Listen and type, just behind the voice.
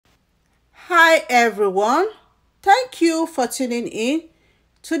Hi everyone, thank you for tuning in.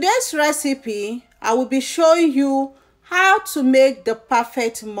 Today's recipe, I will be showing you how to make the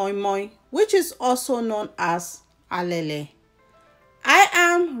perfect moi moi, which is also known as alele. I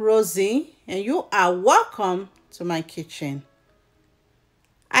am Rosie and you are welcome to my kitchen.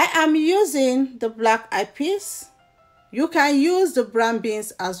 I am using the black eyed peas. You can use the brown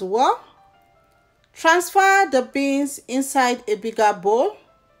beans as well. Transfer the beans inside a bigger bowl.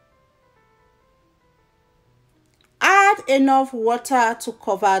 Add enough water to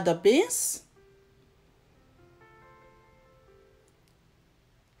cover the beans.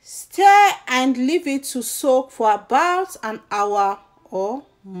 Stir and leave it to soak for about an hour or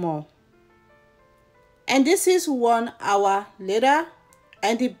more. And this is 1 hour later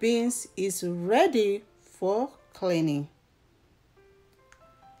and the beans is ready for cleaning.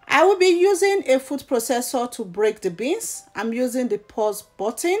 I will be using a food processor to break the beans. I'm using the pause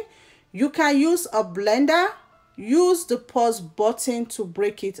button. You can use a blender. Use the pause button to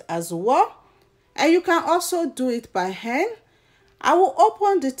break it as well. And you can also do it by hand. I will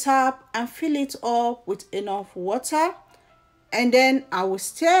open the tap and fill it up with enough water. And then I will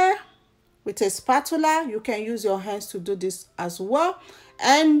stir with a spatula. You can use your hands to do this as well.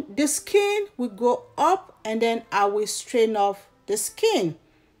 And the skin will go up and then I will strain off the skin.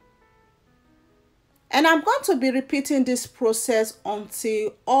 And I'm going to be repeating this process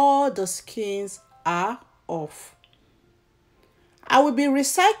until all the skins are off. I will be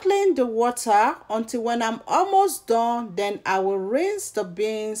recycling the water until when I'm almost done, then I will rinse the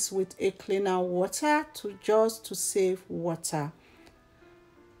beans with a cleaner water to save water.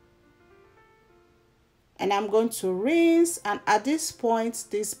 And I'm going to rinse, and at this point,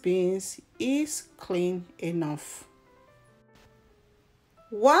 this beans is clean enough.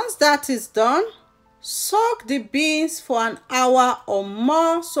 Once that is done, soak the beans for an hour or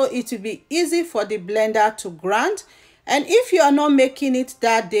more so it will be easy for the blender to grind. And if you are not making it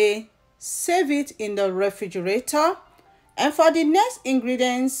that day, save it in the refrigerator. And for the next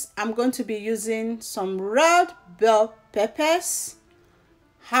ingredients, I'm going to be using some red bell peppers,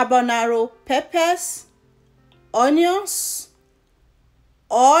 habanero peppers, onions,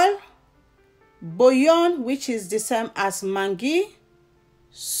 oil, bouillon, which is the same as Maggi,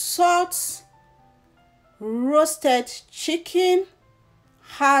 salt, roasted chicken,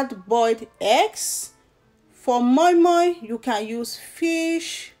 hard-boiled eggs. For moi moi, you can use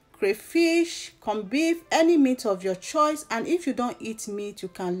fish, crayfish, corned beef, any meat of your choice. And if you don't eat meat, you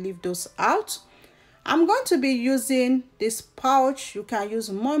can leave those out. I'm going to be using this pouch. You can use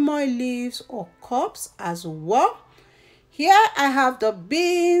moi moi leaves or cups as well. Here I have the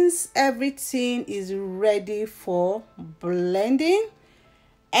beans. Everything is ready for blending.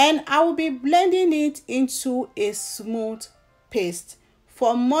 And I will be blending it into a smooth paste.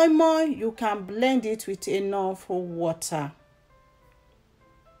 For moi moi, you can blend it with enough water.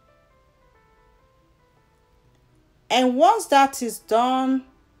 And once that is done,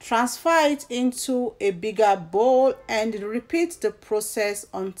 transfer it into a bigger bowl and repeat the process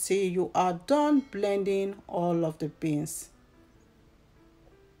until you are done blending all of the beans.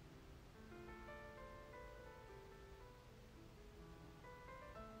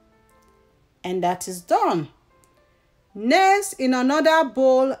 And that is done. Next, in another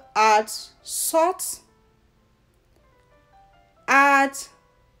bowl, add salt, add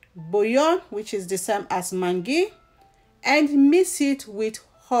bouillon, which is the same as Maggi, and mix it with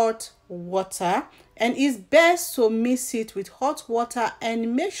hot water. And it's best to mix it with hot water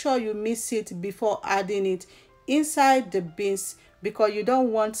and make sure you mix it before adding it inside the beans because you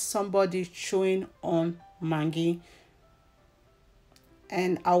don't want somebody chewing on Maggi.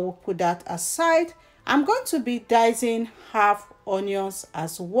 And I will put that aside. I'm going to be dicing half onions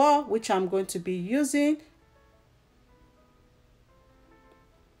as well, which I'm going to be using.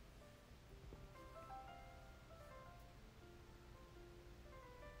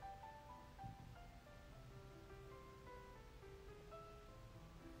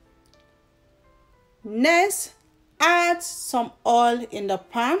 Next, add some oil in the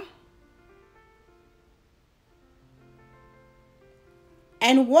pan.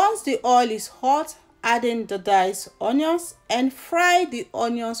 And once the oil is hot, add in the diced onions and fry the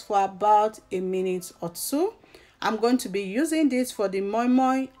onions for about a minute or two. I'm going to be using this for the moi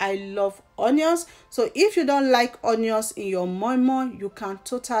moi. I love onions. So if you don't like onions in your moi moi, you can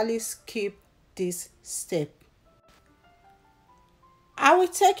totally skip this step. I will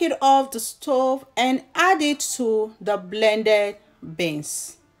take it off the stove and add it to the blended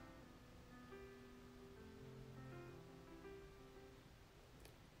beans.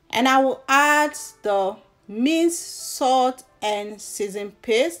 And I will add the minced salt and season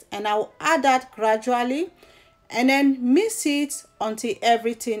paste, and I'll add that gradually and then mix it until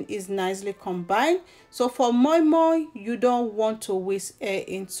everything is nicely combined. So for moi moi, you don't want to whisk air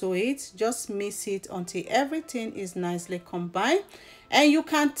into it, just mix it until everything is nicely combined. And you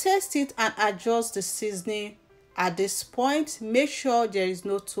can taste it and adjust the seasoning at this point. Make sure there is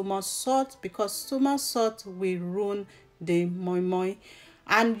no too much salt, because too much salt will ruin the moi moi.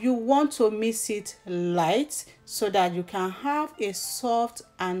 And you want to mix it light so that you can have a soft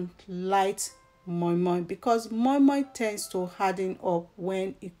and light moi moi, because moi moi tends to harden up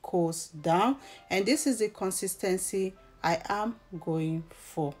when it cools down, and this is the consistency I am going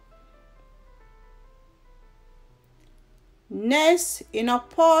for. Next, in a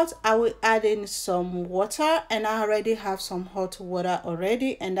pot, I will add in some water, and I already have some hot water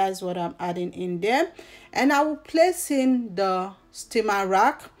already, and that's what I'm adding in there. And I will place in the steamer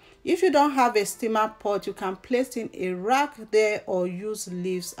rack. If you don't have a steamer pot, you can place in a rack there or use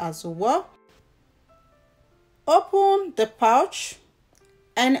leaves as well. Open the pouch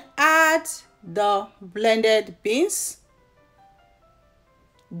and add the blended beans.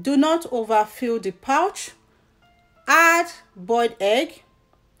 Do not overfill the pouch. Add boiled egg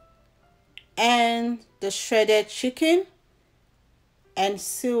and the shredded chicken and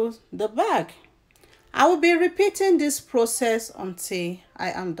seal the bag. I will be repeating this process until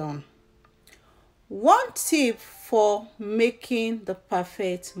I am done. One tip for making the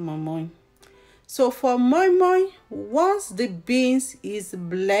perfect moi moi. So for moi moi, once the beans is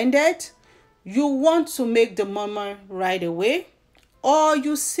blended, you want to make the moi moi right away, or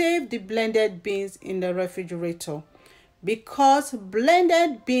you save the blended beans in the refrigerator, because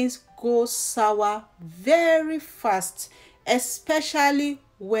blended beans go sour very fast, especially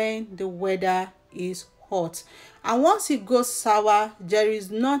when the weather is hot. And once it goes sour, there is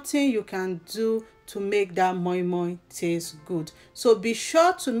nothing you can do to make that moi moi taste good. So be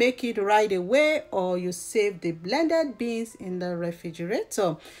sure to make it right away, or you save the blended beans in the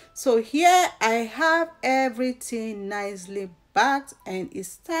refrigerator. So here I have everything nicely bagged, and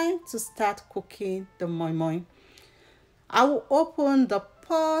it's time to start cooking the moi moi. I will open the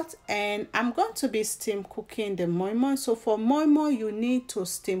pot, and I'm going to be steam cooking the moi moi. So for moi moi, you need to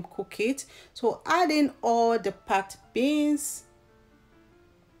steam cook it. So add in all the packed beans,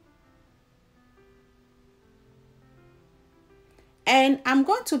 and I'm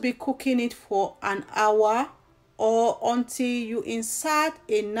going to be cooking it for an hour, or until you insert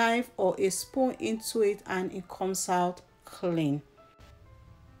a knife or a spoon into it and it comes out clean.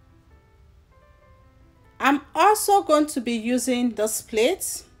 I'm also going to be using this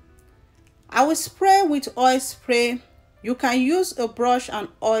plate. I will spray with oil spray. You can use a brush and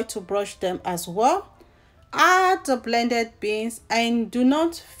oil to brush them as well. Add the blended beans and do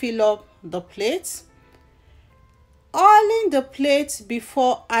not fill up the plate. Oiling the plate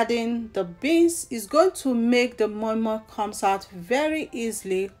before adding the beans is going to make the moi moi comes out very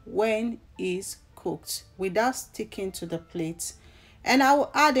easily when it's cooked without sticking to the plate. And I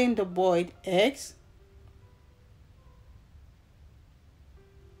will add in the boiled eggs.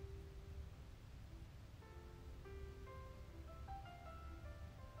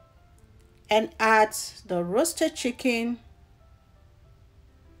 And add the roasted chicken.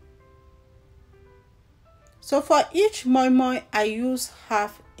 So for each moi moi, I use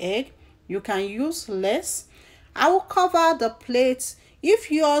half egg. You can use less. I will cover the plate. If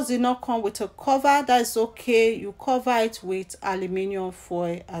yours did not come with a cover, that's okay. You cover it with aluminum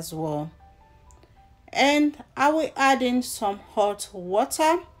foil as well. And I will add in some hot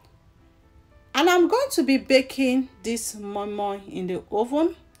water. And I'm going to be baking this moi moi in the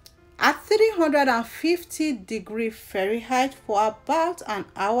oven at 350 Fahrenheit for about an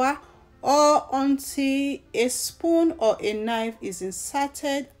hour, or until a spoon or a knife is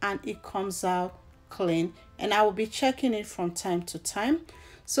inserted and it comes out clean. And I will be checking it from time to time.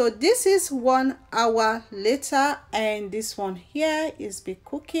 So this is 1 hour later, and this one here is be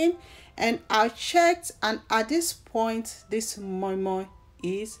cooking, and I checked, and at this point this moi moi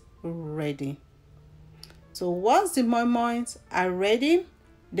is ready. So once the moi mois are ready,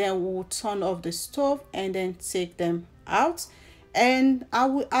 then we'll turn off the stove and then take them out, and I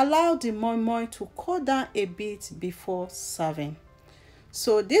will allow the moi moi to cool down a bit before serving.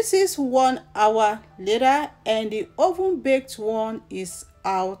 So this is 1 hour later, and the oven baked one is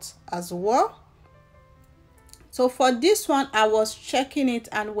out as well. So for this one, I was checking it,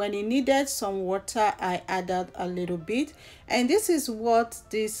 and when it needed some water, I added a little bit. And this is what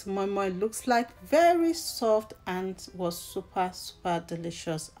this moi moi looks like. Very soft and was super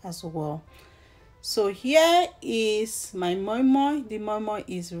delicious as well. So here is my moi moi. The moi moi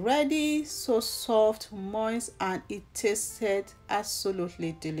is ready, so soft, moist, and it tasted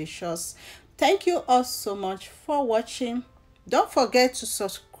absolutely delicious. Thank you all so much for watching. Don't forget to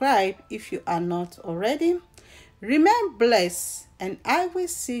subscribe if you are not already. Remain blessed, and I will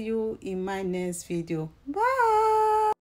see you in my next video. Bye.